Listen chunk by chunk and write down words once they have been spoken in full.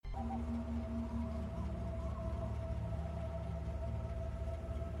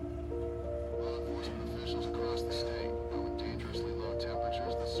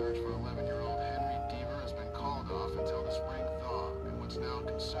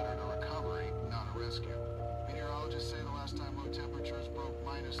considered a recovery, not a rescue. Meteorologists say the last time low temperatures broke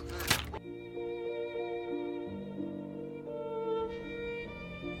 -30.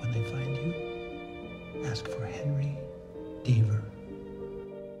 When they find you, ask for Henry Deaver.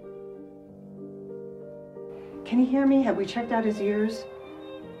 Can you hear me? Have we checked out his ears?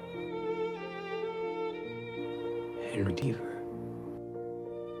 Henry Deaver.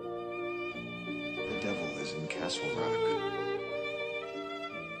 The devil is in Castle Rock.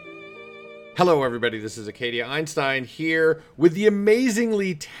 Hello, everybody. This is Acadia Einstein here with the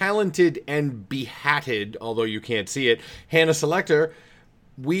amazingly talented and behatted, although you can't see it, Hannah Selector.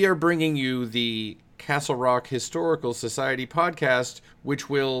 We are bringing you the Castle Rock Historical Society podcast, which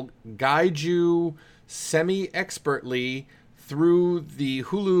will guide you semi-expertly through the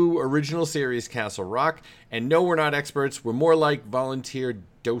Hulu original series Castle Rock. And no, we're not experts. We're more like volunteer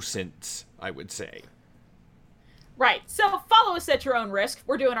docents, I would say. Right. So follow us at your own risk.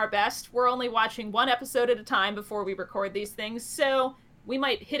 We're doing our best. We're only watching one episode at a time before we record these things, so we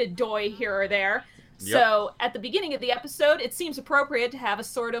might hit a doy here or there. Yep. So at the beginning of the episode, it seems appropriate to have a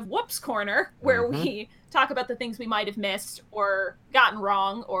sort of whoops corner where we talk about the things we might have missed or gotten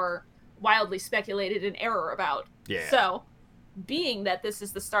wrong or wildly speculated in error about. Yeah. So being that this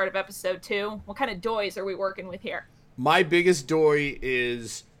is the start of episode 2, what kind of doys are we working with here? My biggest doy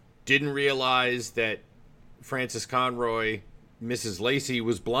is didn't realize that Frances Conroy, Mrs. Lacey,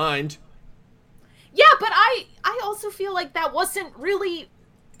 was blind. Yeah, but I also feel like that wasn't really...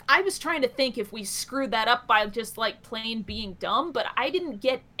 I was trying to think if we screwed that up by just, like, plain being dumb, but I didn't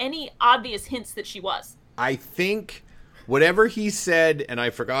get any obvious hints that she was. I think whatever he said, and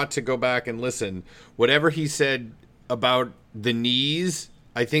I forgot to go back and listen, whatever he said about the knees,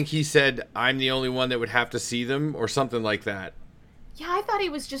 I think he said, I'm the only one that would have to see them, or something like that. Yeah, I thought he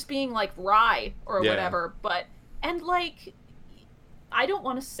was just being, like, wry or whatever, but... And, like... I don't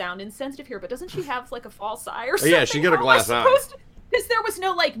want to sound insensitive here, but doesn't she have, like, a false eye or something? Yeah, she got a glass eye. Because there was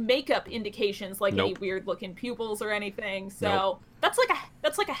no, like, makeup indications, like Nope. any weird-looking pupils or anything, so... Nope. That's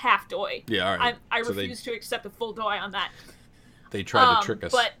like a half doy. Yeah, all right. I So refuse to accept a full doy on that. They tried to trick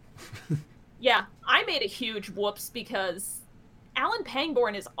us. But, yeah, I made a huge whoops because Alan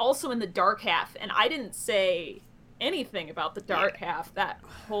Pangborn is also in the dark half, and I didn't say anything about the dark half that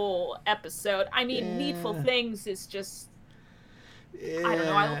whole episode. I mean, Needful Things is just... I don't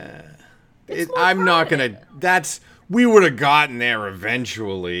know. I'm not going to... We would have gotten there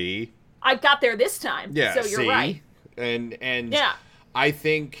eventually. I got there this time, Yeah, so you're right. And yeah. I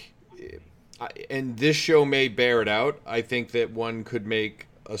think, and this show may bear it out, I think that one could make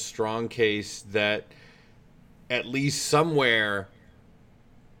a strong case that at least somewhere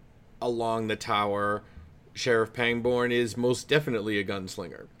along the tower, Sheriff Pangborn is most definitely a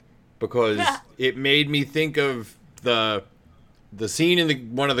gunslinger. Because it made me think of the scene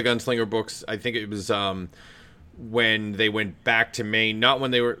in one of the Gunslinger books. I think it was when they went back to Maine, not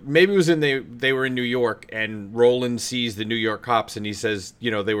when they were, maybe it was they were in New York, and Roland sees the New York cops and he says,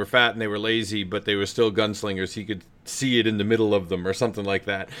 you know, they were fat and they were lazy, but they were still gunslingers. He could see it in the middle of them or something like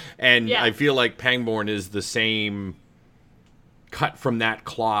that. And I feel like Pangborn is the same cut from that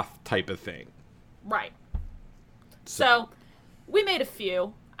cloth type of thing. Right. So we made a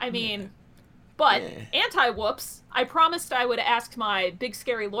few. I mean, but anti-whoops, I promised I would ask my big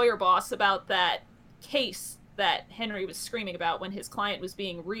scary lawyer boss about that case that Henry was screaming about when his client was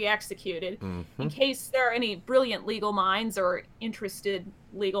being re-executed. In case there are any brilliant legal minds or interested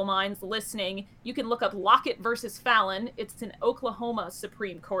legal minds listening, you can look up Lockett versus Fallon. It's an Oklahoma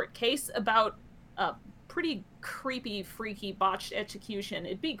Supreme Court case about a pretty creepy, freaky, botched execution.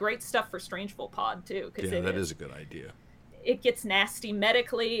 It'd be great stuff for Strangeful Pod, too. Yeah, that is a good idea. It gets nasty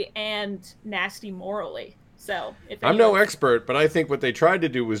medically and nasty morally. So, I'm no expert, but I think what they tried to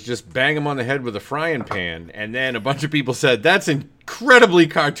do was just bang him on the head with a frying pan, and then a bunch of people said, that's incredibly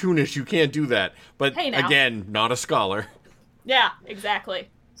cartoonish, you can't do that. But again, not a scholar. Yeah, exactly.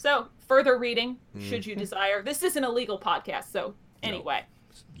 So, further reading, should you desire. This isn't a legal podcast, so anyway.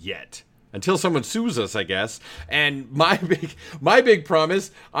 No. Yet. Until someone sues us, I guess. And my big promise,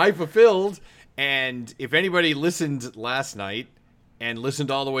 I fulfilled. And if anybody listened last night and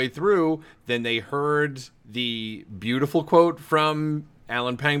listened all the way through, then they heard the beautiful quote from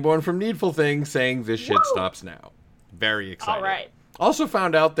Alan Pangborn from Needful Things saying, this shit stops now. Very exciting. All right. Also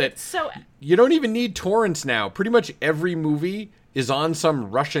found out that you don't even need torrents now. Pretty much every movie is on some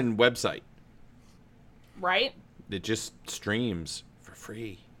Russian website. Right? It just streams for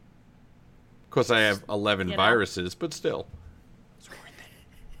free. Of course, I have 11 viruses, but still. It's worth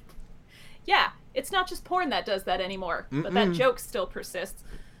it. Yeah, it's not just porn that does that anymore, but that joke still persists.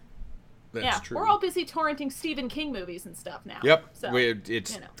 Yeah, true. we're all busy torrenting Stephen King movies and stuff now. Yep. So,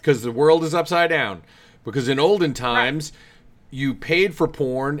 It's because the world is upside down. Because in olden times, you paid for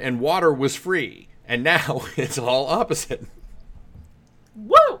porn and water was free. And now it's all opposite.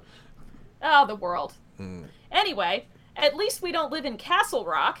 Woo! Oh, the world. Anyway, at least we don't live in Castle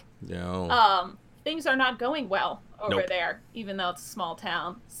Rock. No. Things are not going well over Nope. there, even though it's a small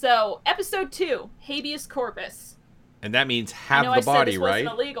town. So, episode 2, habeas corpus. And that means I have know the I said body, this right?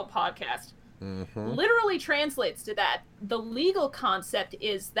 wasn't a legal podcast. Literally translates to that. The legal concept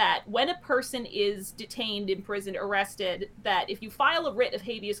is that when a person is detained, imprisoned, arrested, that if you file a writ of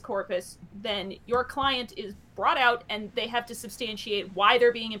habeas corpus, then your client is brought out and they have to substantiate why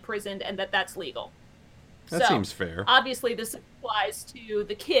they're being imprisoned and that that's legal. That seems fair. Obviously, this applies to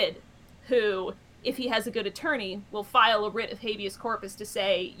the kid who, if he has a good attorney, will file a writ of habeas corpus to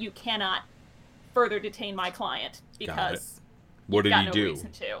say, you cannot further detain my client because What did got he no do?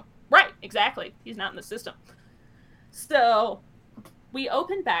 reason to. Right, exactly. He's not in the system. So, we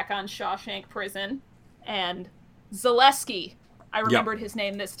open back on Shawshank Prison, and Zaleski, I remembered his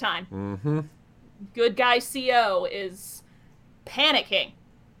name this time. Mm-hmm. Good guy CO is panicking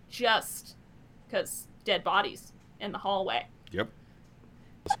just because dead bodies in the hallway. Yep.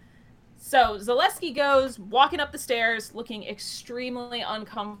 So Zaleski goes walking up the stairs, looking extremely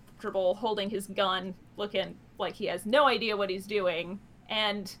uncomfortable, holding his gun, looking like he has no idea what he's doing.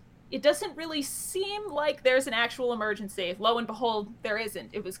 And it doesn't really seem like there's an actual emergency. Lo and behold, there isn't.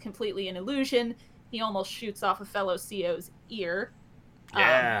 It was completely an illusion. He almost shoots off a fellow CO's ear.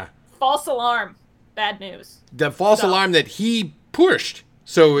 Yeah. False alarm. Bad news. The false alarm that he pushed.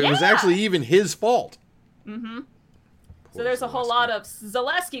 So it was Yeah. actually even his fault. So there's a whole lot of,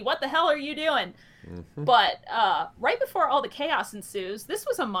 Zaleski, what the hell are you doing? But right before all the chaos ensues, this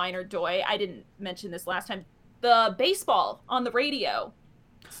was a minor doy. I didn't mention this last time. The baseball on the radio.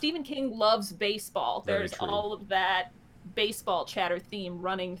 Stephen King loves baseball. Very There's true. all of that baseball chatter theme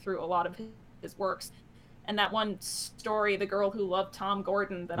running through a lot of his works. And that one story, The Girl Who Loved Tom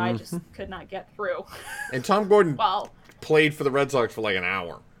Gordon, that I just could not get through. And Tom Gordon Well, played for the Red Sox for like an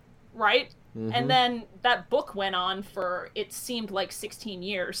hour. right? And then that book went on for, it seemed like 16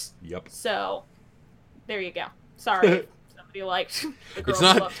 years. Yep. So, there you go. Sorry if somebody liked The Girl It's Who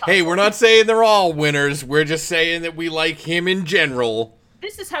not, Loved Tom hey, we're Gordon. not saying they're all winners. We're just saying that we like him in general.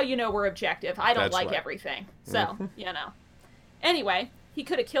 This is how you know we're objective. I don't That's like right. everything. So, you know. Anyway, he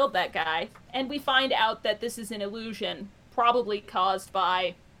could have killed that guy, and we find out that this is an illusion, probably caused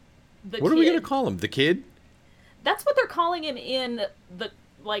by the kid. What are we going to call him? The kid? That's what they're calling him in the,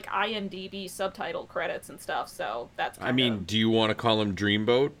 like, IMDb subtitle credits and stuff, so that's I mean, do you want to call him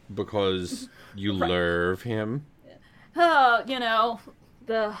Dreamboat because you love him? you know,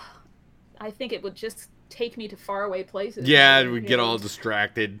 I think it would just take me to faraway places. Yeah, we'd get all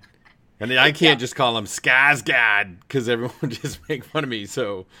distracted. And then I can't just call him Skarsgård because everyone would just make fun of me,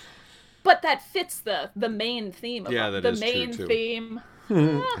 so... But that fits the main theme of Yeah, it. that The is true, main too. theme.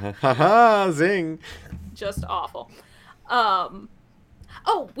 Ha-ha, zing. Just awful.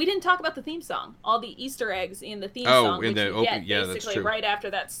 Oh, we didn't talk about the theme song. All the Easter eggs in the theme Oh, song, in which the you open- get yeah, that's basically true. right after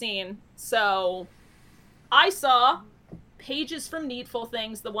that scene. So, I saw pages from Needful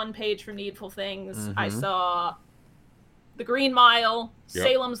Things, the one page from Needful Things. I saw the Green Mile, Yep.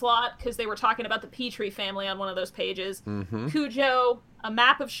 Salem's Lot, because they were talking about the Petrie family on one of those pages. Cujo, a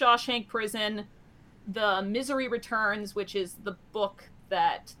map of Shawshank Prison, The Misery Returns, which is the book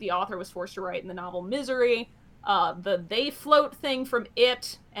that the author was forced to write in the novel Misery, the They Float thing from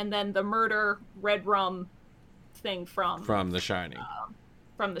It, and then the murder red rum thing from From The Shining.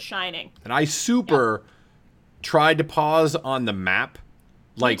 The Shining. And I tried to pause on the map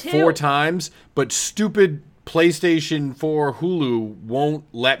like too. 4 times, but stupid PlayStation 4 Hulu won't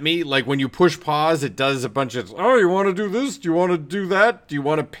let me. Like when you push pause, it does a bunch of, oh, you want to do this? Do you want to do that? Do you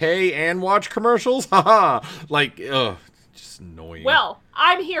want to pay and watch commercials? Haha. Like, ugh, just annoying. Well,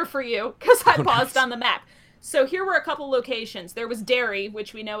 I'm here for you, because I paused on the map. So here were a couple locations. There was Derry,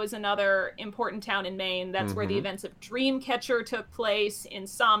 which we know is another important town in Maine. That's where the events of Dreamcatcher took place,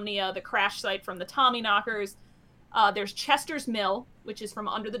 Insomnia, the crash site from the Tommyknockers. There's Chester's Mill, which is from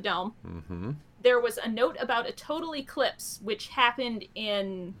Under the Dome. There was a note about a total eclipse, which happened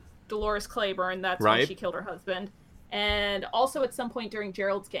in Dolores Claiborne. That's when Right. she killed her husband. And also at some point during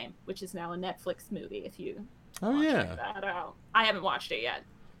Gerald's Game, which is now a Netflix movie, if you Oh, want to yeah. check that out. I haven't watched it yet,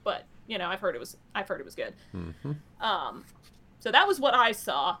 but you know, I've heard it was good. So that was what I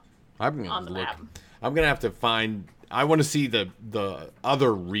saw I'm gonna on the look. map. I'm gonna have to find. I want to see the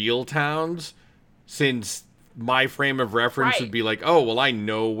other real towns, since my frame of reference Right. would be like, oh, well, I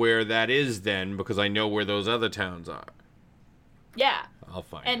know where that is then because I know where those other towns are. Yeah. I'll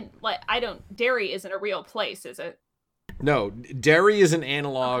find And it. like, Derry isn't a real place, is it? No, Derry is an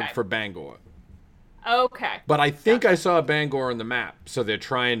analog Okay. for Bangor. Okay. But I think I saw Bangor on the map, so they're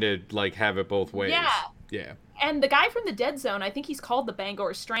trying to like have it both ways. Yeah. Yeah. And the guy from the Dead Zone, I think he's called the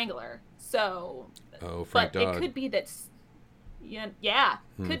Bangor Strangler. So, Oh, Frank but Dodd. it could be that,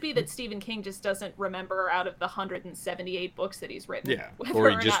 could be that Stephen King just doesn't remember out of the 178 books that he's written. Yeah. whether Or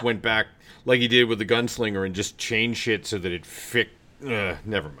he just not- went back like he did with the Gunslinger and just changed shit so that it fit.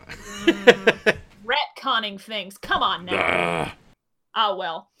 Never mind. retconning things. Come on now. Ah. Ah,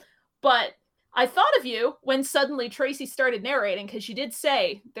 well. But I thought of you when suddenly Tracy started narrating, because she did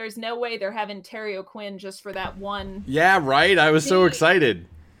say there's no way they're having Terry O'Quinn just for that one. Yeah, right. I was so See? excited.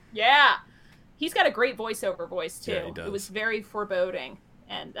 Yeah. He's got a great voiceover voice, too. Yeah, he does. It was very foreboding.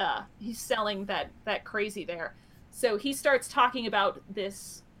 And he's selling that crazy there. So he starts talking about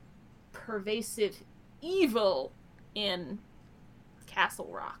this pervasive evil in Castle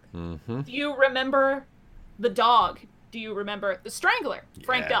Rock. Mm-hmm. Do you remember the dog? Do you remember the Strangler?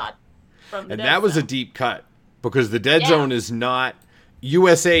 Frank Yeah. Dodd. From the And Dead that was a Zone. deep cut because the Dead Yeah. Zone is not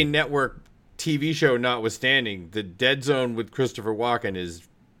USA Network TV show notwithstanding. The Dead Zone with Christopher Walken is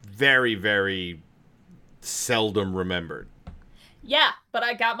very, very seldom remembered. Yeah, but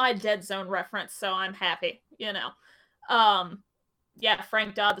I got my Dead Zone reference, so I'm happy, Yeah,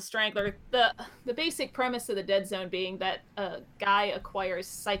 Frank Dodd, the Strangler. The basic premise of the Dead Zone being that a guy acquires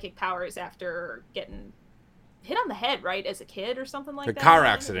psychic powers after getting hit on the head, right, as a kid or something like A that. car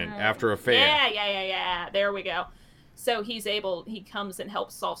accident after a fair. Yeah. There we go. So he comes and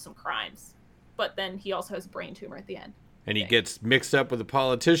helps solve some crimes, but then he also has a brain tumor at the end. And he gets mixed up with a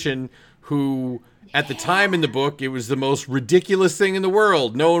politician who, at the time in the book, it was the most ridiculous thing in the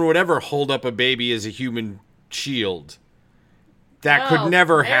world. No one would ever hold up a baby as a human shield. That could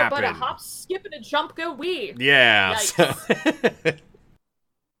never happen. But a hop, skip, and a jump go wee. Yeah. So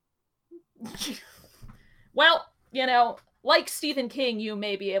Well, like Stephen King, you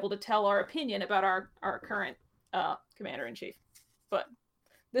may be able to tell our opinion about our current commander-in-chief. But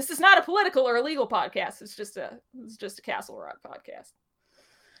this is not a political or a legal podcast. It's just a Castle Rock podcast.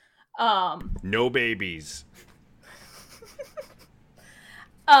 no babies.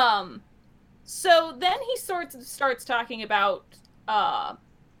 So then he starts talking about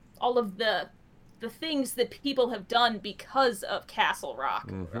all of the things that people have done because of Castle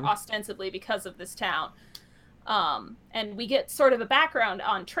Rock, or ostensibly because of this town. And we get sort of a background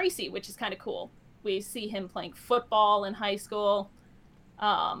on Tracy, which is kind of cool. We see him playing football in high school,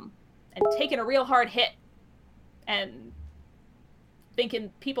 and taking a real hard hit, and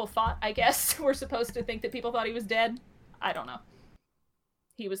thinking people thought, I guess, we're supposed to think that people thought he was dead. I don't know.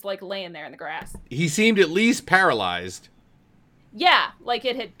 He was like laying there in the grass. He seemed at least paralyzed. Yeah, like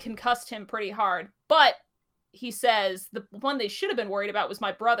it had concussed him pretty hard. But he says the one they should have been worried about was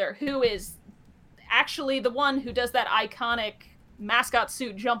my brother, who is actually the one who does that iconic mascot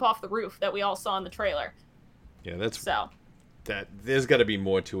suit jump off the roof that we all saw in the trailer. Yeah, that's So, that. There's got to be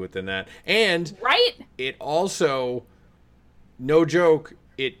more to it than that. And right? it also, no joke,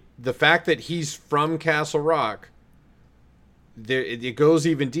 the fact that he's from Castle Rock, it goes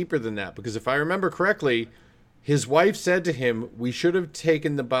even deeper than that. Because if I remember correctly, his wife said to him, "We should have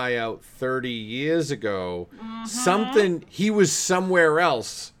taken the buyout 30 years ago." Something, he was somewhere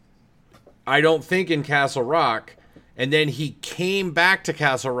else. I don't think in Castle Rock. And then he came back to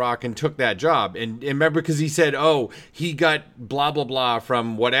Castle Rock and took that job. And remember, because he said, he got blah, blah, blah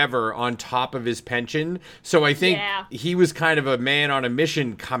from whatever on top of his pension. So I think he was kind of a man on a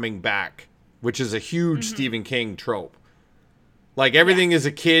mission coming back, which is a huge Stephen King trope. Like everything is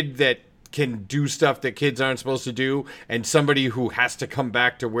a kid that can do stuff that kids aren't supposed to do, and somebody who has to come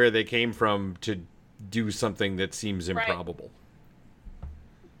back to where they came from to do something that seems improbable.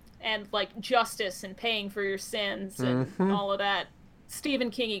 And like justice and paying for your sins and all of that Stephen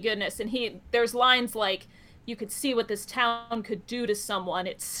King-y goodness. And there's lines like, you could see what this town could do to someone.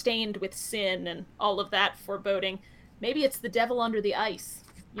 It's stained with sin and all of that foreboding. Maybe it's the devil under the ice,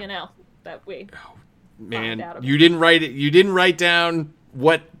 that we Man, find out about. you didn't write it. You didn't write down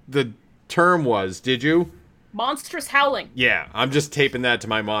what the term was, did you? Monstrous howling. Yeah, I'm just taping that to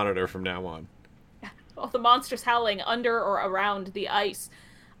my monitor from now on. Well, the monstrous howling under or around the ice.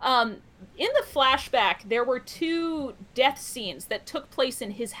 In the flashback, there were 2 death scenes that took place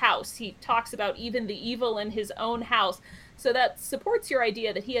in his house. He talks about even the evil in his own house. So that supports your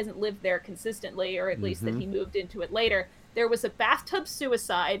idea that he hasn't lived there consistently, or at least that he moved into it later. There was a bathtub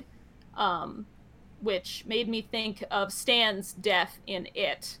suicide, which made me think of Stan's death in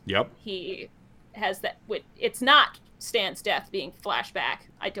It. Yep. He has that. It's not Stan's death being flashback,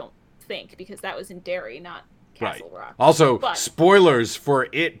 I don't think, because that was in Derry, not Castle Rock. Also, But- spoilers for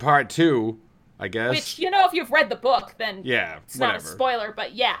It Part 2, I guess. Which, you know, if you've read the book, then Yeah, it's not a whatever. spoiler,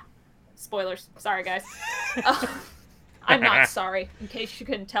 but yeah. Spoilers. Sorry, guys. I'm not sorry, in case you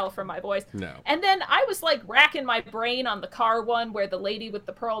couldn't tell from my voice. No. And then I was, like, racking my brain on the car one where the lady with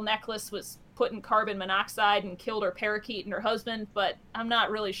the pearl necklace was put in carbon monoxide and killed her parakeet and her husband, but I'm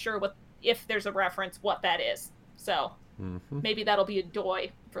not really sure if there's a reference what that is. So maybe that'll be a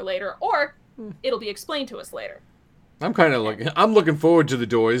doy for later, or it'll be explained to us later. I'm looking forward to the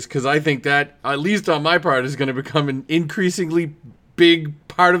Doors because I think that, at least on my part, is going to become an increasingly big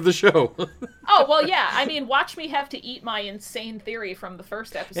part of the show. Oh, well, yeah. I mean, watch me have to eat my insane theory from the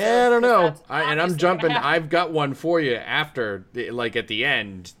first episode. Yeah, I don't 'cause know. that's And I'm obviously jumping. gonna happen. I've got one for you after, like at the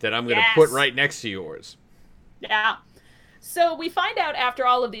end, that I'm going to Yes. put right next to yours. Yeah. So we find out after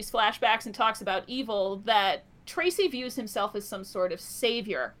all of these flashbacks and talks about evil that Tracy views himself as some sort of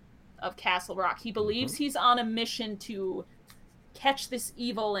savior of Castle Rock. He believes he's on a mission to catch this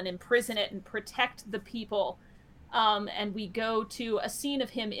evil and imprison it and protect the people. And we go to a scene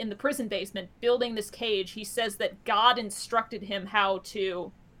of him in the prison basement building this cage. He says that God instructed him how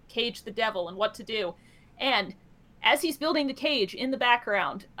to cage the devil and what to do. And as he's building the cage in the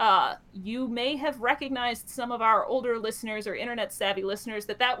background, you may have recognized, some of our older listeners or internet savvy listeners,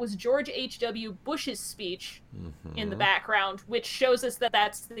 that was George H.W. Bush's speech in the background, which shows us that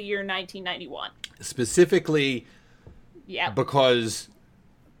that's the year 1991. Specifically Yeah. because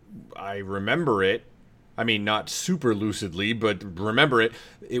I remember it. I mean, not super lucidly, but remember it.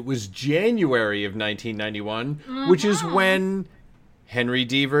 It was January of 1991, which is when Henry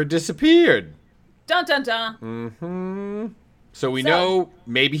Deaver disappeared. Dun dun dun. So we know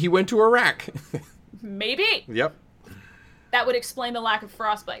maybe he went to Iraq. Maybe. Yep. That would explain the lack of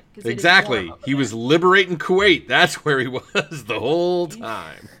frostbite. 'Cause it is Exactly. warm over He there. was liberating Kuwait. That's where he was the whole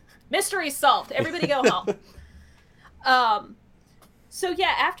time. Mystery solved. Everybody go home. So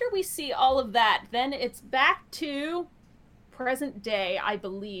yeah, after we see all of that, then it's back to present day, I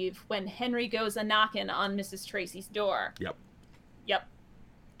believe, when Henry goes a knocking on Mrs. Tracy's door. Yep. Yep.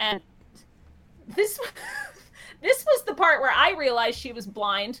 And this this was the part where I realized she was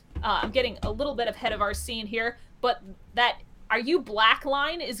blind. I'm getting a little bit ahead of our scene here, but that "Are you black?"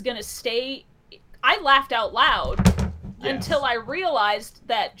 line is gonna stay. I laughed out loud until I realized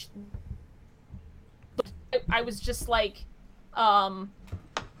that I was just like,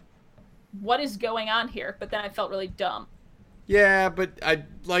 what is going on here? But then I felt really dumb. Yeah, but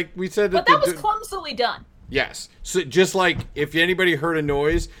like we said, But that was clumsily done. Yes. So just like if anybody heard a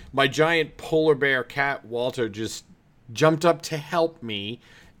noise, my giant polar bear cat Walter just jumped up to help me,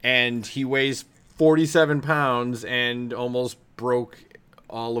 and he weighs 47 pounds and almost broke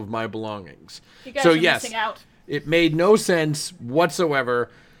all of my belongings. You guys So are yes, missing out. it made no sense whatsoever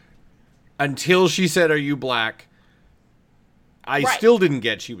until she said, "Are you black?" I Right. still didn't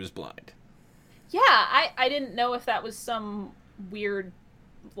get she was blind. Yeah, I didn't know if that was some weird.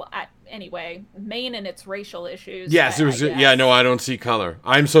 Anyway, Maine and its racial issues. Yes, it I was. guess. Yeah, no, I don't see color.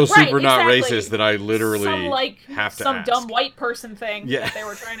 I'm so super not exactly. racist that I literally some, like, have to some ask. dumb white person thing Yeah. that they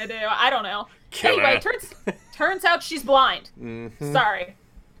were trying to do. I don't know. Killer. Anyway, turns out she's blind. Mm-hmm. Sorry.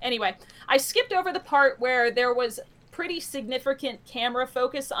 Anyway, I skipped over the part where there was pretty significant camera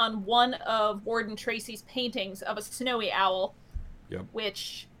focus on one of Warden Tracy's paintings of a snowy owl, Yep.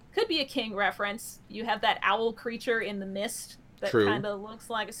 which could be a King reference. You have that owl creature in the mist that True. kind of looks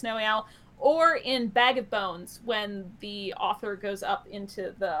like a snowy owl. Or in Bag of Bones, when the author goes up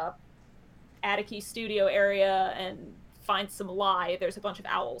into the Attica studio area and finds some lie, there's a bunch of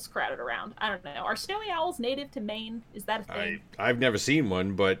owls crowded around. I don't know. Are snowy owls native to Maine? Is that a thing? I've never seen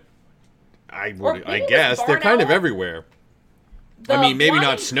one, but I Or would. maybe I it was guess a they're barn kind of owl? everywhere. The I mean, maybe blind-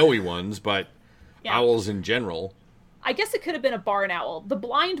 not snowy ones, but Yeah. owls in general. I guess it could have been a barn owl. The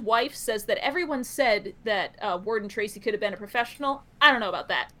blind wife says that everyone said that Warden Tracy could have been a professional. I don't know about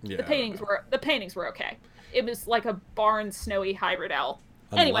that. Yeah, the paintings were okay. It was like a barn snowy hybrid owl.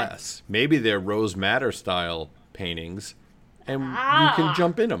 Anyway, Unless maybe they're Rose Madder style paintings, and you Ah. can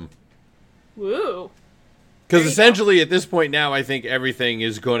jump in them. woo. Because There you essentially, at this point now, I think everything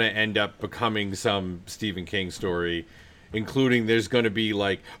is going to end up becoming some Stephen King story, including there's going to be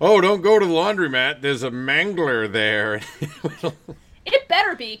like, oh, don't go to the laundromat. There's a mangler there. It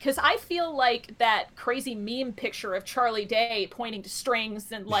better be, because I feel like that crazy meme picture of Charlie Day pointing to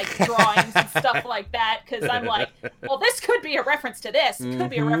strings and like drawings and stuff like that, because I'm like, well, this could be a reference to this. It could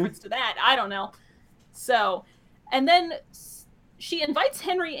be a reference to that. I don't know. So, and then she invites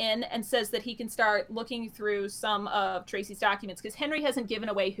Henry in and says that he can start looking through some of Tracy's documents, because Henry hasn't given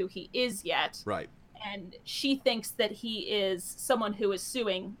away who he is yet. Right. And she thinks that he is someone who is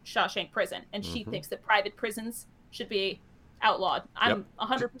suing Shawshank Prison, and she thinks that private prisons should be outlawed. I'm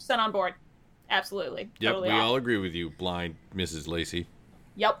 100% on board. Absolutely. Yep, Totally we off. all agree with you, blind Mrs. Lacey.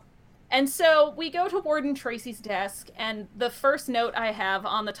 Yep. And so we go to Warden Tracy's desk, and the first note I have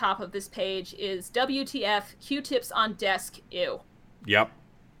on the top of this page is WTF, Q-tips on desk, ew. Yep.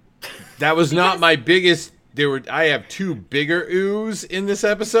 That was not my biggest... I have two bigger oohs in this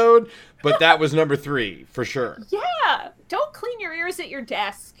episode, but that was number 3, for sure. Yeah! Don't clean your ears at your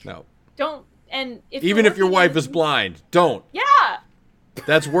desk. No. Don't, and if Even if your wife is blind, don't. Yeah!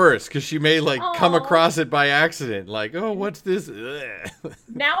 That's worse, because she may, come Aw. across it by accident. Like, oh, what's this? Ugh.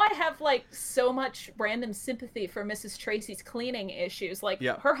 Now I have, so much random sympathy for Mrs. Tracy's cleaning issues.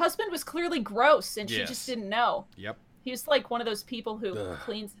 Her husband was clearly gross, and she Yes. just didn't know. Yep. He was one of those people who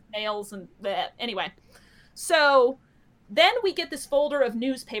cleans his nails and bleh. Anyway. So, then we get this folder of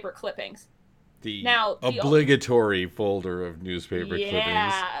newspaper clippings. The Now, the obligatory folder of newspaper clippings.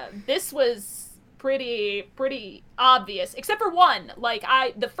 Yeah, this was pretty obvious, except for one.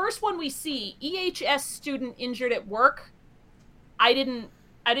 The first one we see, EHS student injured at work. I didn't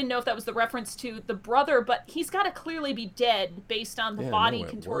know if that was the reference to the brother, but he's got to clearly be dead based on the body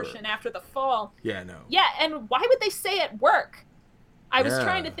contortion after the fall. Yeah, no. Yeah, and why would they say at work? I was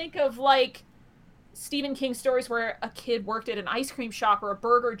trying to think of Stephen King stories where a kid worked at an ice cream shop or a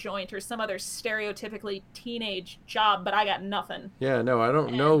burger joint or some other stereotypically teenage job, but I got nothing. Yeah, no, I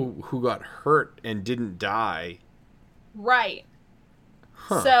don't know who got hurt and didn't die. Right.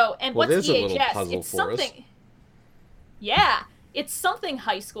 Huh. So, and Well, what's there's a EHS? little puzzle It's for something. us. Yeah, it's something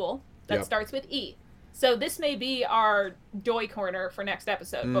high school that Yep. starts with E. So this may be our Doy corner for next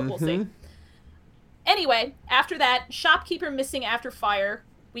episode, but we'll see. Anyway, after that, shopkeeper missing after fire.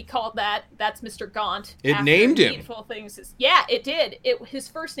 We called that. That's Mr. Gaunt. It After named him. Needful Things. Yeah, it did. His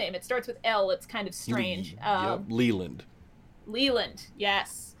first name. It starts with L. It's kind of strange. Yep, Leland. Leland,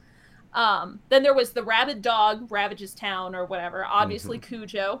 yes. Then there was the rabid dog ravages town or whatever. Obviously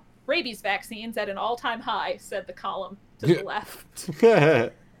Cujo. Rabies vaccines at an all-time high, said the column to the left.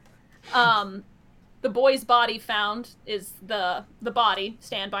 The boy's body found is the body,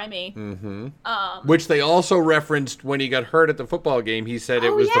 Stand By Me. Which they also referenced when he got hurt at the football game. He said it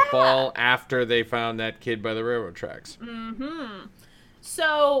was the fall after they found that kid by the railroad tracks.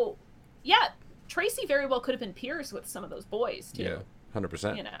 So, yeah, Tracy very well could have been peers with some of those boys, too. Yeah,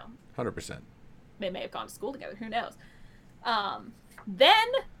 100%. 100%. They may have gone to school together. Who knows? Then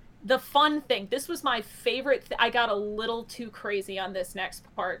the fun thing. This was my favorite. I got a little too crazy on this next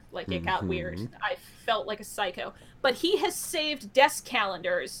part. It got weird. I felt like a psycho. But he has saved desk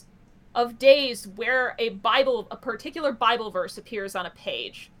calendars of days where a particular Bible verse appears on a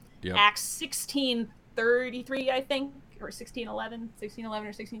page. Yep. Acts 16:33, I think, or 16:11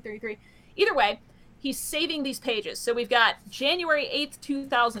 or 16:33. Either way, he's saving these pages. So we've got January 8th,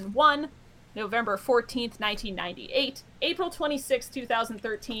 2001, November 14th, 1998, April 26th,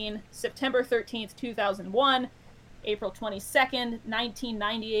 2013, September 13th, 2001, April 22nd,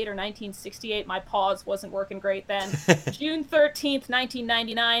 1998 or 1968. My pause wasn't working great then. June 13th,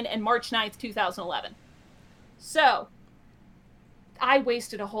 1999, and March 9th, 2011. So, I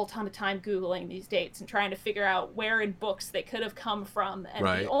wasted a whole ton of time Googling these dates and trying to figure out where in books they could have come from. And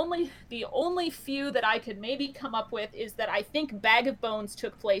Right. the only few that I could maybe come up with is that I think Bag of Bones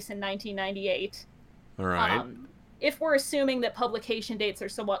took place in 1998. All right. If we're assuming that publication dates are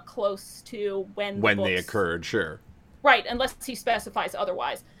somewhat close to when They books- occurred, sure. Right, unless he specifies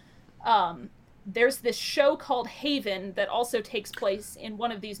otherwise. There's this show called Haven that also takes place in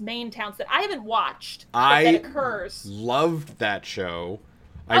one of these main towns that I haven't watched, but that occurs. Loved that show.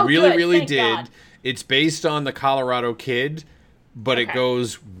 I Oh, really, good. really Thank did. God. It's based on the Colorado Kid, but it Okay.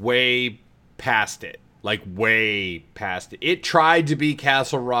 goes way past it. Way past it. It tried to be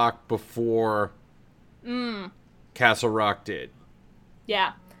Castle Rock before Castle Rock did.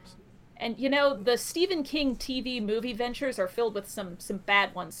 Yeah. And, the Stephen King TV movie ventures are filled with some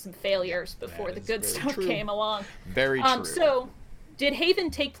bad ones, some failures before That the is good very stuff true. came along. Very true. So, did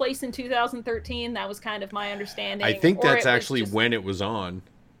Haven take place in 2013? That was kind of my understanding. I think Or that's it was actually just- when it was on.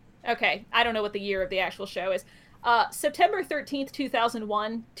 Okay, I don't know what the year of the actual show is. September 13th,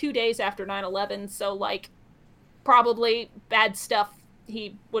 2001, 2 days after 9/11, so, probably bad stuff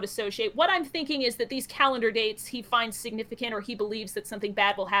he would associate. What I'm thinking is that these calendar dates he finds significant, or he believes that something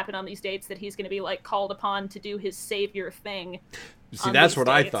bad will happen on these dates, that he's going to be, called upon to do his savior thing. See, on that's these what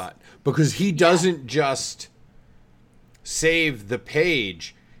I dates. thought. Because he doesn't just save the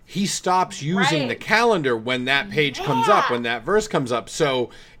page. He stops using Right. the calendar when that page comes up, Yeah. when that verse comes up. So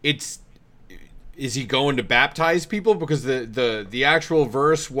is he going to baptize people? Because the actual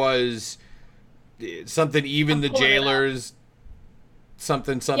verse was something, even the pulling it up. jailers,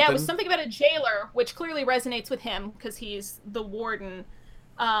 something. Yeah, it was something about a jailer, which clearly resonates with him because he's the warden.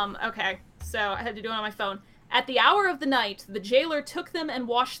 Okay, so I had to do it on my phone. At the hour of the night, the jailer took them and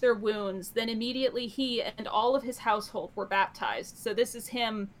washed their wounds. Then immediately he and all of his household were baptized. So this is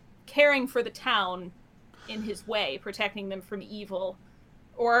him caring for the town in his way, protecting them from evil,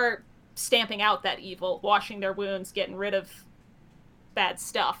 or stamping out that evil, washing their wounds, getting rid of bad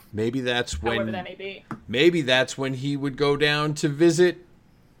stuff. Maybe that's However when. that may be. Maybe that's when he would go down to visit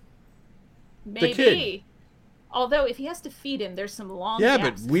Maybe. the kid. Although, if he has to feed him, there's some long Yeah,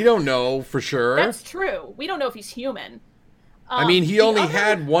 gaps. but we don't know for sure. That's true. We don't know if he's human. I mean, he the only other-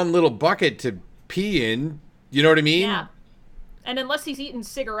 had one little bucket to pee in. You know what I mean? Yeah. And unless he's eating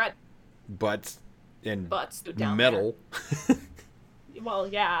cigarette Butts and butts down metal. there. Well,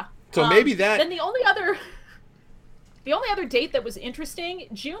 yeah. So maybe that. Then the only other date that was interesting,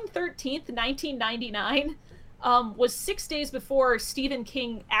 June 13th, 1999, was 6 days before Stephen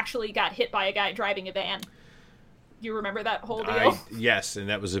King actually got hit by a guy driving a van. You remember that whole deal? Yes, and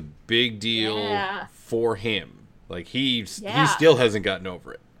that was a big deal Yeah. for him. Like, he Yeah. still hasn't gotten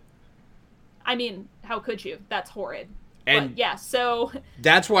over it. I mean, how could you? That's horrid. And but yeah, so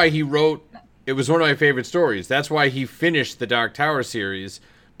that's why he wrote, it was one of my favorite stories. That's why he finished the Dark Tower series,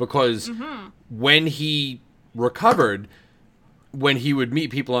 because when he recovered, when he would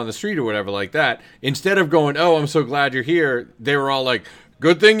meet people on the street or whatever like that, instead of going, "Oh, I'm so glad you're here," they were all like,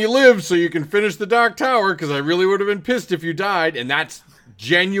 "Good thing you lived so you can finish the Dark Tower, because I really would have been pissed if you died." And that's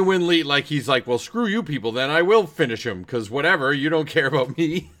genuinely, like, he's like, "Well, screw you people, then I will finish him, because whatever, you don't care about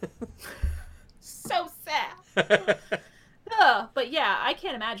me." so sad. But yeah, I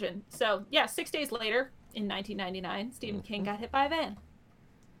can't imagine. So yeah, 6 days later, in 1999, Stephen King got hit by a van.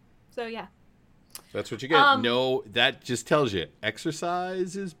 So yeah. That's what you get. No, that just tells you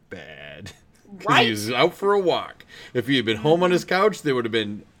exercise is bad. Because he was out for a walk. If he had been home on his couch, there would have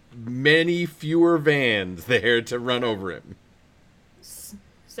been many fewer vans there to run over him.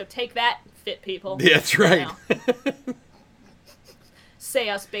 So take that, fit people. That's right. Say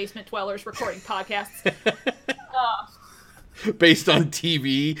us basement dwellers recording podcasts. Based on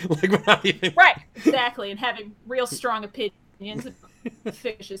TV, like we're not even Right, exactly, and having real strong opinions of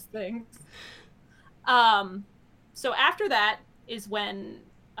fictitious things. So after that is when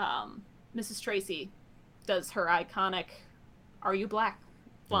Mrs. Tracy does her iconic "Are you black?"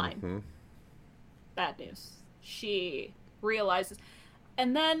 line. Mm-hmm. Bad news. She realizes,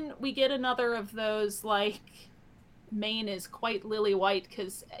 and then we get another of those like, Maine is quite lily white,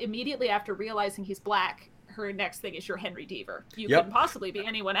 because immediately after realizing he's black, her next thing is, "You're Henry Deaver. You couldn't possibly be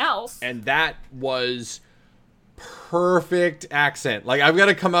anyone else." And that was perfect accent. Like, I've got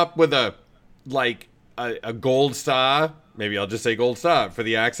to come up with a gold star. Maybe I'll just say gold star for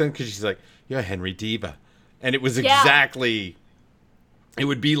the accent, because she's like, "You're Henry Deaver." And it was exactly, it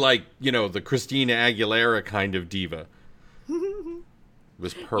would be like, you know, the Christina Aguilera kind of diva. It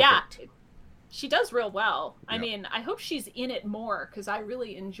was perfect. Yeah, she does real well. I Yep. mean, I hope she's in it more, because I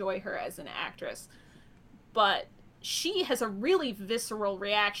really enjoy her as an actress. But she has a really visceral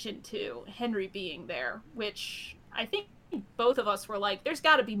reaction to Henry being there, which I think both of us were like, there's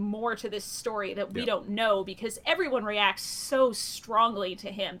got to be more to this story that we don't know, because everyone reacts so strongly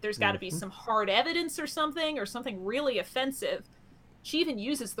to him. There's got to be some hard evidence or something really offensive. She even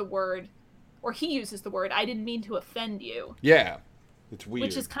uses the word, or he uses the word, "I didn't mean to offend you." Yeah. It's weird.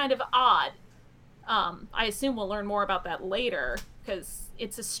 Which is kind of odd. I assume we'll learn more about that later, because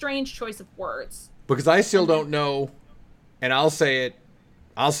it's a strange choice of words. Because I still don't know, and I'll say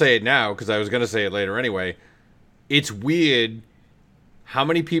it now, because I was going to say it later anyway. It's weird how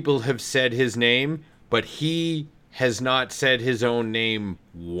many people have said his name, but he has not said his own name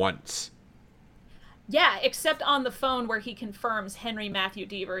once. Yeah, except on the phone where he confirms Henry Matthew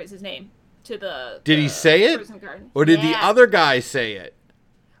Deaver is his name to the Did he say it? prison guard. Or did the Yeah. other guy say it?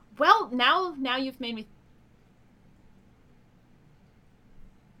 Well, now you've made me.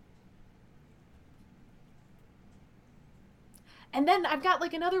 And then I've got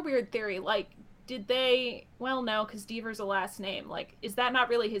like another weird theory. Like, did they? Well, no, because Deaver's a last name. Like, is that not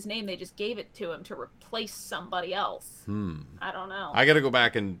really his name? They just gave it to him to replace somebody else. I don't know. I'm going to go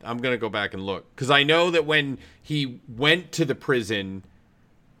back and look. Because I know that when he went to the prison,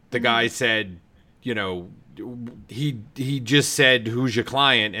 the guy said, you know, he just said, "Who's your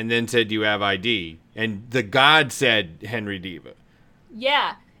client?" and then said, "Do you have ID?" And the guard said, "Henry Deaver."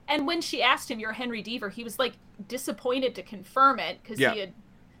 Yeah. And when she asked him, "You're Henry Deaver," he was like disappointed to confirm it, because he had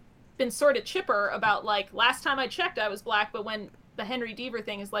been sort of chipper about like, last time I checked I was black, but when the Henry Deaver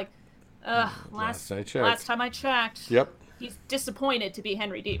thing is like, last I checked. time I checked. Yep. he's disappointed to be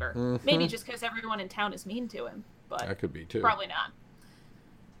Henry Deaver. Maybe just because everyone in town is mean to him, but That could be, too. probably not.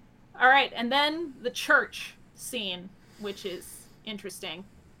 All right, and then the church scene, which is interesting.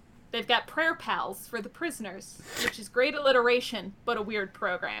 They've got prayer pals for the prisoners, which is great alliteration, but a weird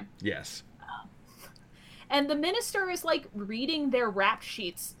program. Yes. And the minister is, like, reading their rap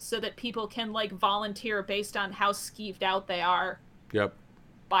sheets so that people can, like, volunteer based on how skeeved out they are Yep.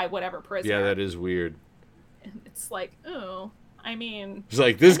 by whatever prisoner. Yeah, that is weird. And it's like, oh, I mean... It's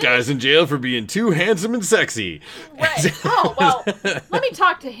like, this guy's in jail for being too handsome and sexy. Right. Oh, well, let me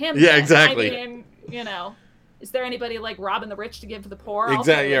talk to him Yeah, then. exactly. I mean, you know, is there anybody, like, robbing the rich to give to the poor? I'll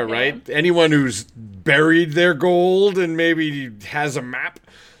Exactly, yeah, follow right? him. Anyone who's buried their gold and maybe has a map.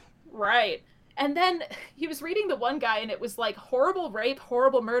 Right. And then he was reading the one guy, and it was like horrible rape,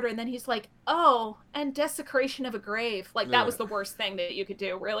 horrible murder, and then he's like, oh, and desecration of a grave. Like, that was the worst thing that you could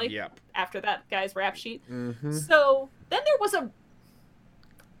do, really? Yep. After that guy's rap sheet. So then there was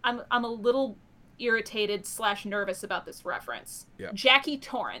I'm a little irritated / nervous about this reference. Yep. Jackie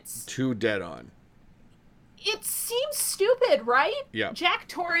Torrance. Too dead on. It seems stupid, right? Yeah. Jack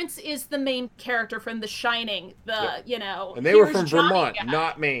Torrance is the main character from The Shining. You know. And they were here's from Johnny Vermont, guy.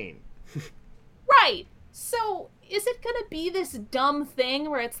 not Maine. Right. So is it gonna be this dumb thing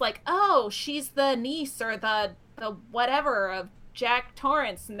where it's like, oh, she's the niece or the whatever of Jack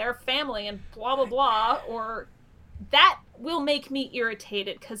Torrance and their family and blah blah blah, or that will make me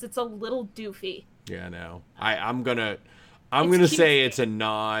irritated because it's a little doofy. Yeah, no. I'm gonna It's say cutesy. it's a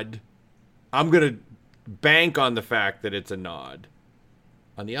nod. I'm gonna bank on the fact that it's a nod.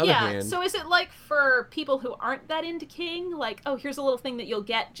 On the other hand, So is it like for people who aren't that into King, like, oh, here's a little thing that you'll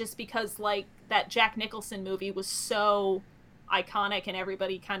get just because, like, that Jack Nicholson movie was so iconic and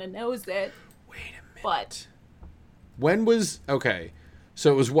everybody kind of knows it. wait a minute. But When was okay?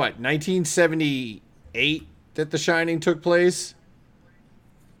 So it was what, 1978 that The Shining took place?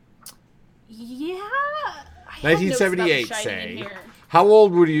 yeah, I have notes about The 1978, Shining say. in here. How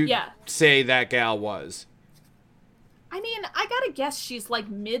old would you Yeah. say that gal was? I mean, I gotta guess she's like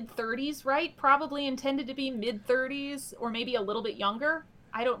mid-30s, right? Probably intended to be mid-30s or maybe a little bit younger.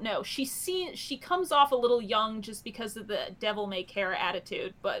 I don't know. She comes off a little young just because of the devil may care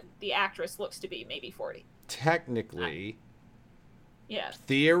attitude, but the actress looks to be maybe 40. Technically, Yeah.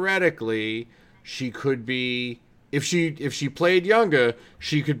 theoretically, she could be, if she played younger,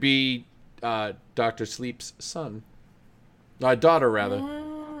 she could be Dr. Sleep's son. Daughter,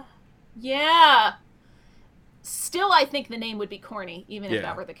 rather. Yeah. Still, I think the name would be corny, even if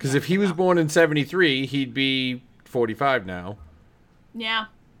that were the case. Because if he was born in 73, he'd be 45 now. Yeah.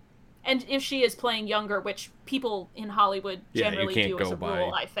 And if she is playing younger, which people in Hollywood Yeah, you generally can't do go as a by-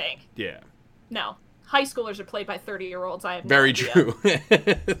 rule, I think. Yeah. No. High schoolers are played by 30-year-olds. I have no Very idea true.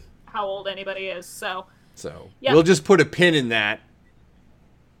 how old anybody is, so... So, Yeah. we'll just put a pin in that.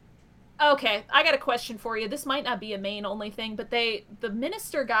 Okay, I got a question for you. This might not be a main only thing, but the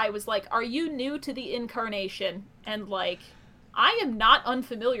minister guy was like, are you new to the incarnation? And like, I am not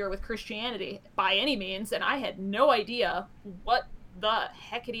unfamiliar with Christianity by any means, and I had no idea what the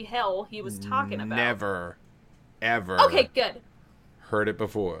heckity hell he was talking about. Never, ever Okay, good. heard it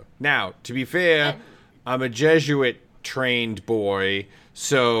before. Now, to be fair, I'm a Jesuit trained boy,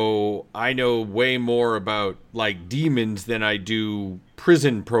 so I know way more about like demons than I do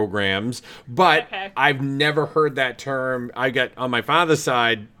prison programs, but Okay. I've never heard that term. I got on my father's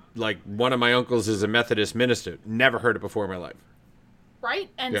side, like one of my uncles is a Methodist minister. Never heard it before in my life.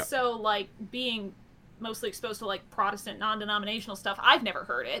 Right? And Yeah. so, like, being mostly exposed to, like, Protestant, non-denominational stuff, I've never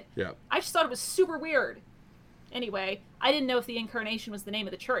heard it. Yeah. I just thought it was super weird. Anyway, I didn't know if the Incarnation was the name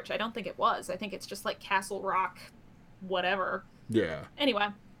of the church. I don't think it was. I think it's just, like, Castle Rock, whatever. Yeah. Anyway,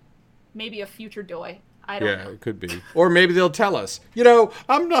 maybe a future Doi. I don't Yeah, know. it could be. Or maybe they'll tell us. You know,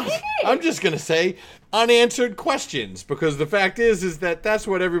 I'm just going to say unanswered questions, because the fact is that that's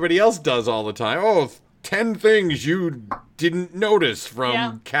what everybody else does all the time. Oh, 10 things you didn't notice from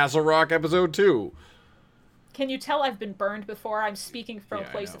Yeah. Castle Rock episode 2. Can you tell I've been burned before? I'm speaking from Yeah, a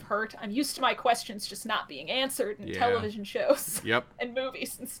I place know. of hurt. I'm used to my questions just not being answered in Yeah. television shows Yep. and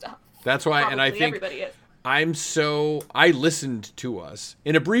movies and stuff. That's why, and I Probably think everybody is. I listened to us.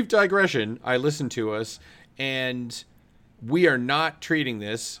 In a brief digression, I listened to us, and we are not treating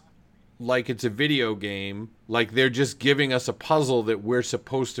this like it's a video game, like they're just giving us a puzzle that we're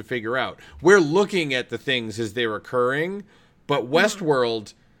supposed to figure out. We're looking at the things as they're occurring, but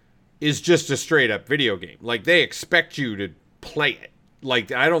Westworld is just a straight up video game. Like, they expect you to play it.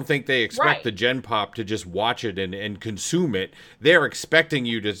 Like, I don't think they expect Right. the Gen Pop to just watch it and consume it. They're expecting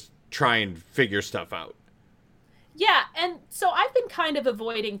you to try and figure stuff out. Yeah, and so I've been kind of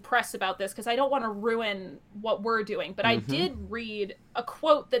avoiding press about this because I don't want to ruin what we're doing. But I did read a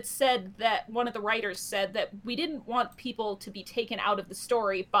quote that said that one of the writers said that we didn't want people to be taken out of the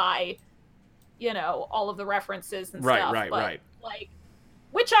story by, all of the references and stuff. Right. Like,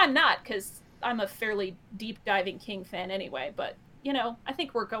 which I'm not, because I'm a fairly deep diving King fan anyway. But, I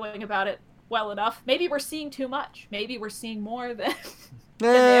think we're going about it well enough. Maybe we're seeing too much. Maybe we're seeing more than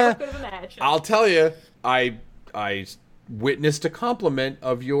they ever could have imagined. I'll tell you, I witnessed a compliment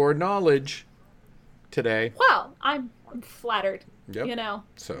of your knowledge today. Well, I'm flattered. Yep.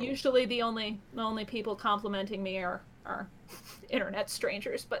 So. Usually the only people complimenting me are internet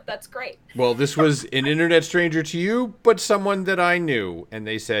strangers, but that's great. Well, this was an internet stranger to you, but someone that I knew, and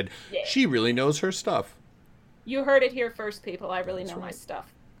they said, she really knows her stuff. You heard it here first, people. I really know my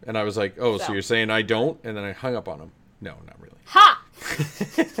stuff. And I was like, oh, so you're saying I don't? And then I hung up on him. No, not really. Ha!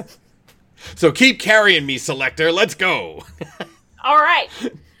 So keep carrying me, Selector. Let's go. All right.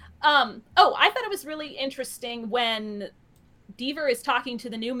 I thought it was really interesting when Deaver is talking to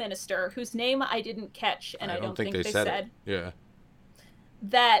the new minister, whose name I didn't catch, and I don't think they said. Yeah.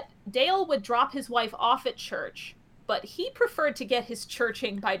 That Dale would drop his wife off at church, but he preferred to get his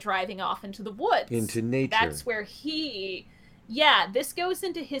churching by driving off into the woods. Into nature. That's where this goes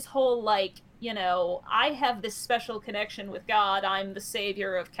into his whole, I have this special connection with God. I'm the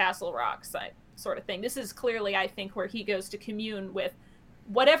savior of Castle Rock sort of thing. This is clearly, I think, where he goes to commune with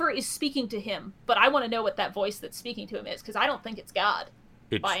whatever is speaking to him. But I want to know what that voice that's speaking to him is, because I don't think it's God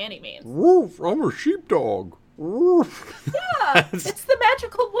by any means. Woof, I'm a sheepdog. Woof. Yeah, it's the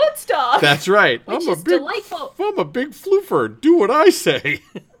magical woods dog. That's right. Which is delightful. I'm a big floofer. Do what I say.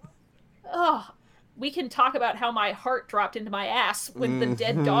 We can talk about how my heart dropped into my ass with the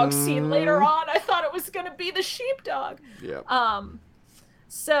dead dog scene later on. I thought it was going to be the sheepdog. Yeah.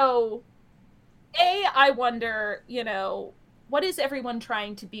 So, I wonder, what is everyone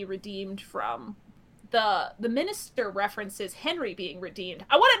trying to be redeemed from? The minister references Henry being redeemed.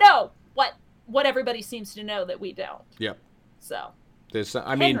 I want to know what everybody seems to know that we don't. Yep. So,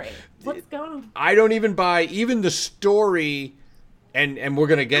 Henry, what's going on? I don't even buy even the story, and we're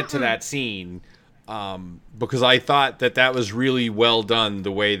going to get to that scene. Because I thought that was really well done,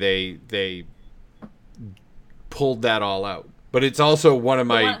 the way they pulled that all out. But it's also one of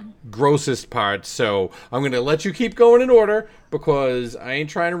my grossest parts, so I'm going to let you keep going in order, because I ain't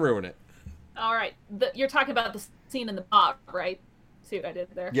trying to ruin it. All right. You're talking about the scene in the bog, right? See what I did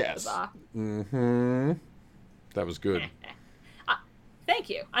there? Yes. The bog. Mm-hmm. That was good. Thank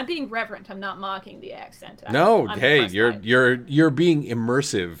you. I'm being reverent. I'm not mocking the accent. I'm you're being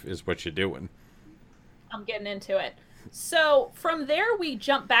immersive is what you're doing. I'm getting into it. So from there, we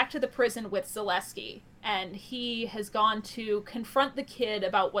jump back to the prison with Zaleski, and he has gone to confront the kid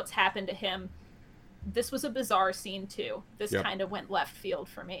about what's happened to him. This was a bizarre scene, too. This kind of went left field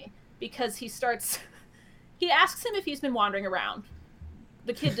for me, because he asks him if he's been wandering around.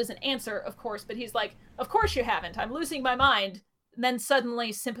 The kid doesn't answer, of course, but he's like, of course you haven't. I'm losing my mind. And then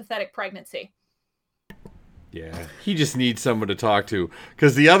suddenly, sympathetic pregnancy. Yeah, he just needs someone to talk to,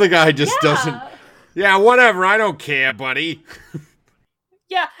 because the other guy just doesn't... Yeah, whatever. I don't care, buddy.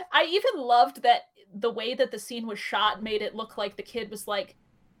 Yeah, I even loved that the way that the scene was shot made it look like the kid was like,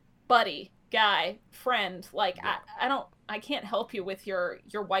 buddy, guy, friend, like, I can't help you with your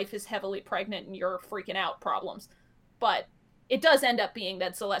wife is heavily pregnant and you're freaking out problems. But it does end up being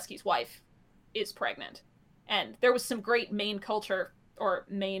that Zaleski's wife is pregnant. And there was some great main culture or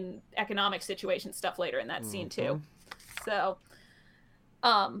main economic situation stuff later in that scene too. So,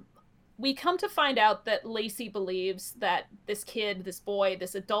 we come to find out that Lacey believes that this kid, this boy,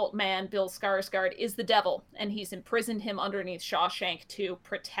 this adult man, Bill Skarsgård, is the devil, and he's imprisoned him underneath Shawshank to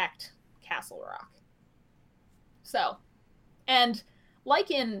protect Castle Rock. So, and like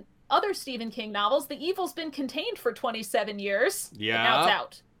in other Stephen King novels, the evil's been contained for 27 years. Yeah. But now it's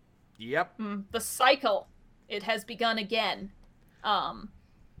out. Yep. The cycle. It has begun again.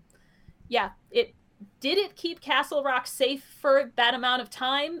 Did it keep Castle Rock safe for that amount of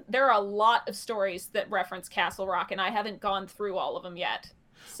time? There are a lot of stories that reference Castle Rock, and I haven't gone through all of them yet.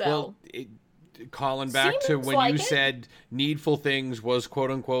 So, calling back to when you said Needful Things was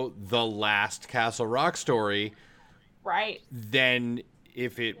quote-unquote the last Castle Rock story. Right. Then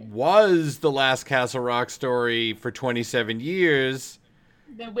if it was the last Castle Rock story for 27 years...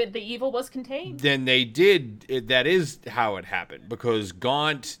 Then the evil was contained. Then they did. That is how it happened, because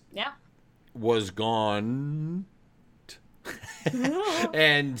Gaunt... Yeah. was gone.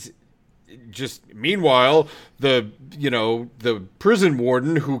 And just meanwhile, the prison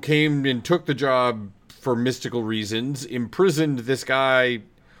warden who came and took the job for mystical reasons imprisoned this guy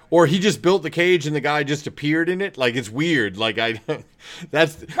Or he just built the cage and the guy just appeared in it. Like, it's weird. Like,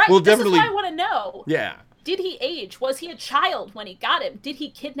 that's Right. well, this definitely. is what I want to know. Yeah. Did he age? Was he a child when he got him? Did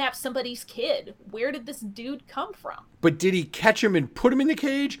he kidnap somebody's kid? Where did this dude come from? But did he catch him and put him in the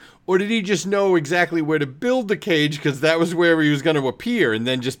cage, or did he just know exactly where to build the cage because that was where he was going to appear, and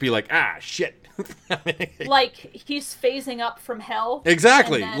then just be like, ah, shit. Like he's phasing up from hell.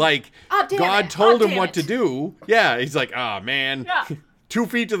 Exactly. and then, Like "Oh, damn God it. told Oh, him damn what it." to do. Yeah. He's like, ah, man. Yeah. 2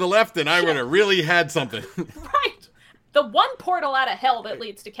 feet to the left, and I would have really had something. Right. The one portal out of hell that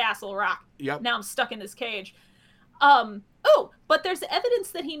leads to Castle Rock. Yep. Now I'm stuck in this cage. But there's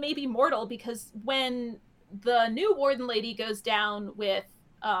evidence that he may be mortal because when the new warden lady goes down with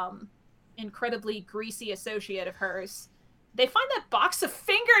incredibly greasy associate of hers, they find that box of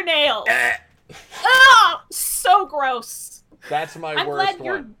fingernails. Oh, so gross. That's my I'm worst glad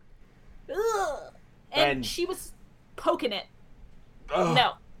you're. one. Ugh. And- And she was poking it. Ugh.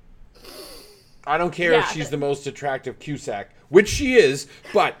 No. I don't care Yeah, if she's the most attractive Cusack, which she is,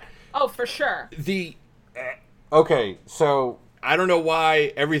 but Oh, for sure. okay, so I don't know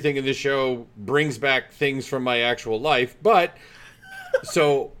why everything in this show brings back things from my actual life, but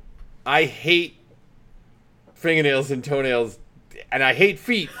so I hate fingernails and toenails, and I hate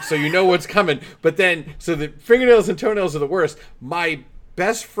feet, so you know what's coming. But then, so the fingernails and toenails are the worst. My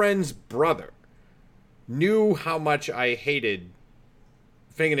best friend's brother knew how much I hated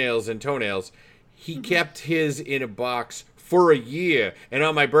fingernails and toenails. He kept his in a box for a year, and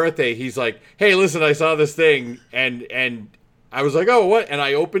on my birthday, he's like, "Hey, listen, I saw this thing," and I was like, "Oh, what?" And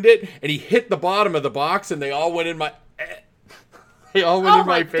I opened it, and he hit the bottom of the box, and they all went in my, they all went Oh in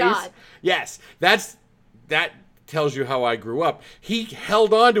my my face. God. Yes, that tells you how I grew up. He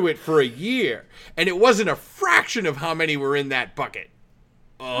held on to it for a year, and it wasn't a fraction of how many were in that bucket.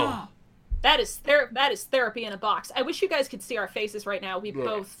 Oh, That is therapy in a box. I wish you guys could see our faces right now. We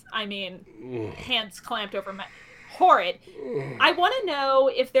both, hands clamped over my... Horrid. I want to know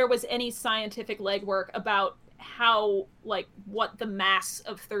if there was any scientific legwork about how, like, what the mass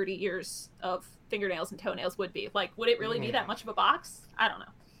of 30 years of fingernails and toenails would be. Like, would it really be that much of a box? I don't know.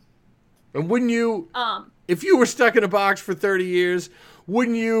 and wouldn't you, if you were stuck in a box for 30 years,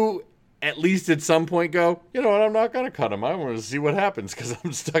 wouldn't you at least at some point go, you know what, I'm not going to cut him. I want to see what happens because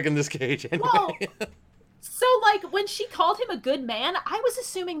I'm stuck in this cage anyway. Well, so, like, when she called him a good man, I was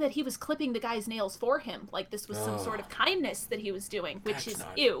assuming that he was clipping the guy's nails for him. Like, this was some sort of kindness that he was doing, which is,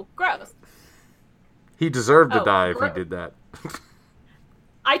 ew, gross. He deserved to Oh, die if he did that.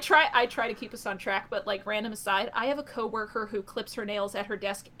 I try to keep us on track, but, like, random aside, I have a coworker who clips her nails at her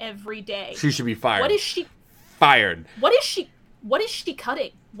desk every day. She should be fired. What is she... Fired. What is she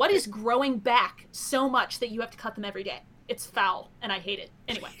cutting? What is growing back so much that you have to cut them every day? It's foul, and I hate it.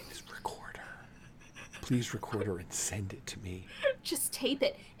 Anyway. Please record her and send it to me. Just tape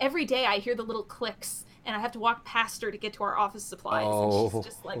it. Every day I hear the little clicks, and I have to walk past her to get to our office supplies. And she's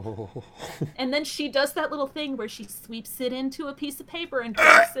just like... And then she does that little thing where she sweeps it into a piece of paper and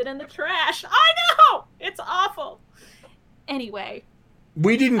dumps it in the trash. I know! It's awful. Anyway.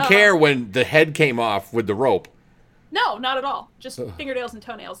 We didn't care when the head came off with the rope. No, not at all. Just fingernails and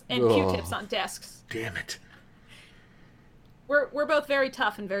toenails and Q-tips on desks. Damn it. We're both very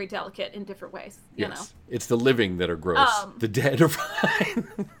tough and very delicate in different ways, you know. It's the living that are gross. The dead are fine.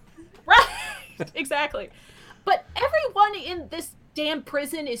 Right, exactly. But everyone in this damn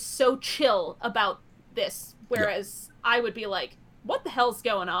prison is so chill about this, whereas I would be like, what the hell's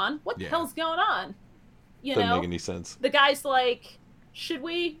going on? What the hell's going on? You Doesn't know? make any sense. The guy's like, should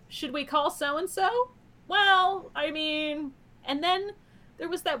we call so-and-so? Well, I mean, and then there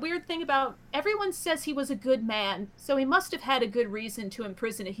was that weird thing about everyone says he was a good man, so he must have had a good reason to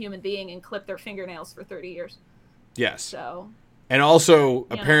imprison a human being and clip their fingernails for 30 years. Yes. So... And also,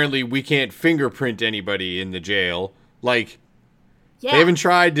 apparently, we can't fingerprint anybody in the jail. Like, yeah. they haven't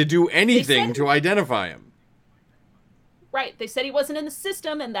tried to do anything to identify him. Right. They said he wasn't in the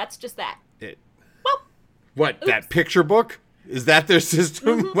system, and that's just that. Well, what, oops. that picture book? Is that their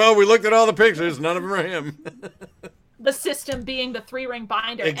system? Mm-hmm. Well, we looked at all the pictures. None of them are him. The system being the 3-ring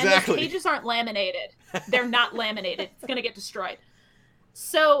binder. Exactly. And those pages aren't laminated. They're not laminated. It's going to get destroyed.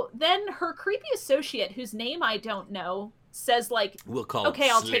 So then her creepy associate, whose name I don't know, says, like, We'll call okay,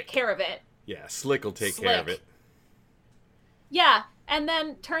 it I'll Slick. take care of it. Yeah, Slick will take care of Slick. it. Yeah, and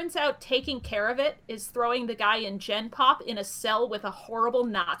then turns out taking care of it is throwing the guy in Gen Pop in a cell with a horrible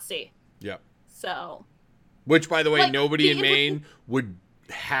Nazi. Yep. So... Which, by the way, Like, nobody the in Maine would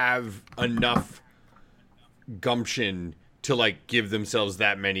have enough gumption to, like, give themselves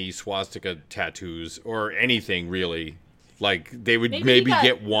that many swastika tattoos or anything, really. Like, they would maybe you got-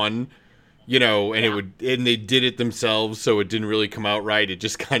 get one, you know, and Yeah. and they did it themselves, so it didn't really come out right. It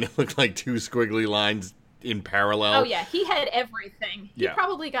just kind of looked like two squiggly lines in parallel. Oh yeah, he had everything. He Yeah.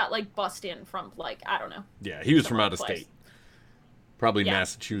 probably got like bussed in from like, I don't know. Yeah, he was Some from out other of place. state. Probably Yeah.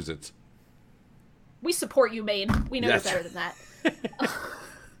 Massachusetts. We support you, Maine. We know That's- you're better than that.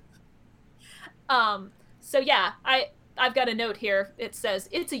 So yeah, I've got a note here. It says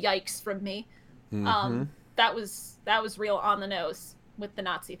it's a yikes from me. Mm-hmm. That was real on the nose with the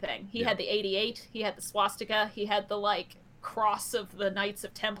Nazi thing. He Yeah. had the 88, he had the swastika, he had the like cross of the Knights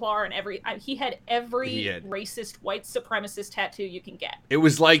of Templar, and he had every racist white supremacist tattoo you can get. It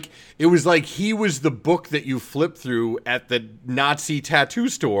was like he was the book that you flip through at the Nazi tattoo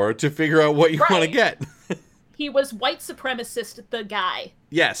store to figure out what you want to Right. get. He was white supremacist, the guy.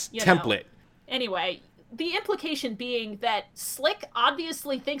 Yes, You know. template. Anyway, the implication being that Slick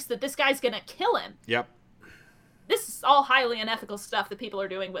obviously thinks that this guy's gonna kill him. Yep. This is all highly unethical stuff that people are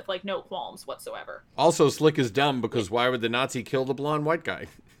doing with like no qualms whatsoever. Also, Slick is dumb because why would the Nazi kill the blonde white guy?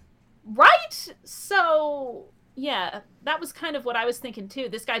 Right? So, yeah, that was kind of what I was thinking too.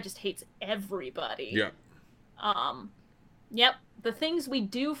 This guy just hates everybody. Yep. Yep. The things we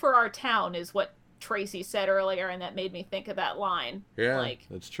do for our town is what Tracy said earlier, and that made me think of that line. Yeah, Like,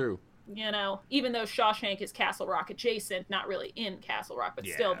 that's true. you know, even though Shawshank is Castle Rock adjacent, not really in Castle Rock, but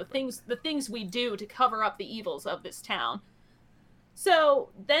Yeah, still, the things we do to cover up the evils of this town. So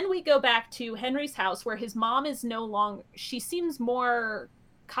then we go back to Henry's house, where his mom is no longer. She seems more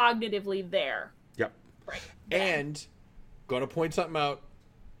cognitively there. Yep. Right. And gonna point something out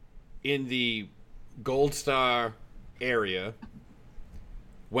in the Gold Star area.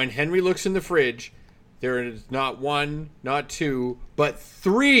 When Henry looks in the fridge, there is not one, not two, but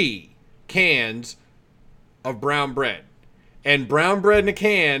 3 cans of brown bread. And brown bread in a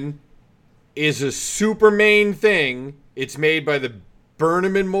can is a super main thing. It's made by the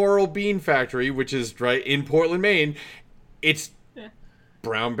Burnham and Morrill Bean Factory, which is right in Portland, Maine. It's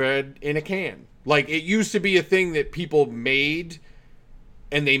brown bread in a can. Like, it used to be a thing that people made,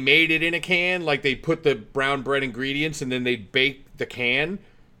 and they made it in a can. Like, they put the brown bread ingredients and then they'd bake the can.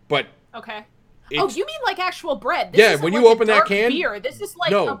 But Okay. it's- Oh, you mean like actual bread? This Yeah, isn't when like you a open that dark can- beer. This is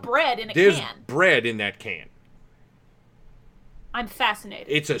like no, a bread in a there's can. bread in that can. I'm fascinated.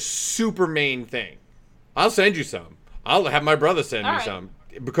 It's a super main thing. I'll send you some. I'll have my brother send All me right. some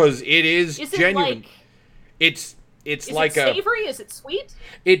because it is Is it genuine. like? It's Is like it savory? Is it sweet?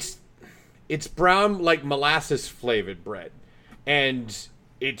 it's brown, like molasses flavored bread, and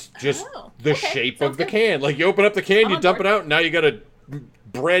it's just Oh, the okay. shape Sounds of the good. can. Like, you open up the can, I'm you on dump board. it out, and now you got a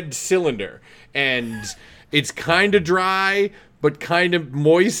bread cylinder, and it's kind of dry but kind of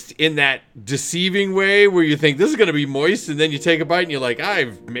moist in that deceiving way where you think this is going to be moist, and then you take a bite and you're like,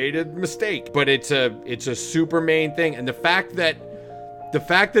 I've made a mistake. But it's a super main thing, and the fact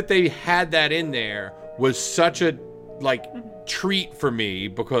that they had that in there was such a treat for me,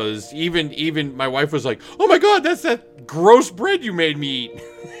 because even my wife was like, oh my god, that's that gross bread you made me eat.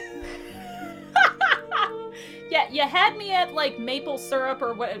 Yeah, you had me at like maple syrup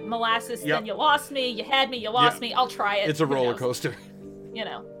or what, molasses, Yep. then you lost me. You had me, you lost Yep. me. I'll try it. It's a Who roller knows? coaster. You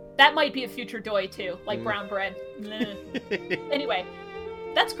know, that might be a future doy too, like Mm. brown bread. Meh. Anyway,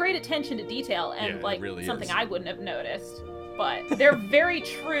 that's great attention to detail and Yeah, it like really something is. I wouldn't have noticed. But they're very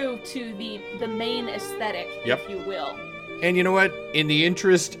true to the main aesthetic, Yep. if you will. And you know what? In the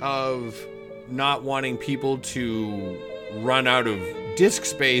interest of not wanting people to run out of disk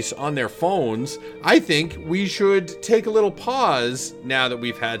space on their phones, I think we should take a little pause now that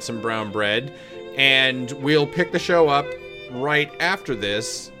we've had some brown bread, and we'll pick the show up right after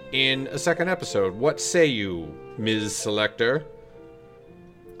this in a second episode. What say you, Ms. Selector?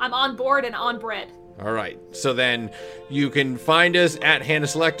 I'm on board and on bread. All right. So then you can find us at Hannah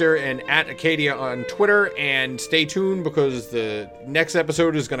Selector and at Acadia on Twitter, and stay tuned because the next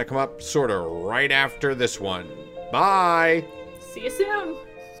episode is going to come up sort of right after this one. Bye. See you soon.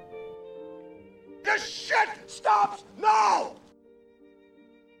 This shit stops now!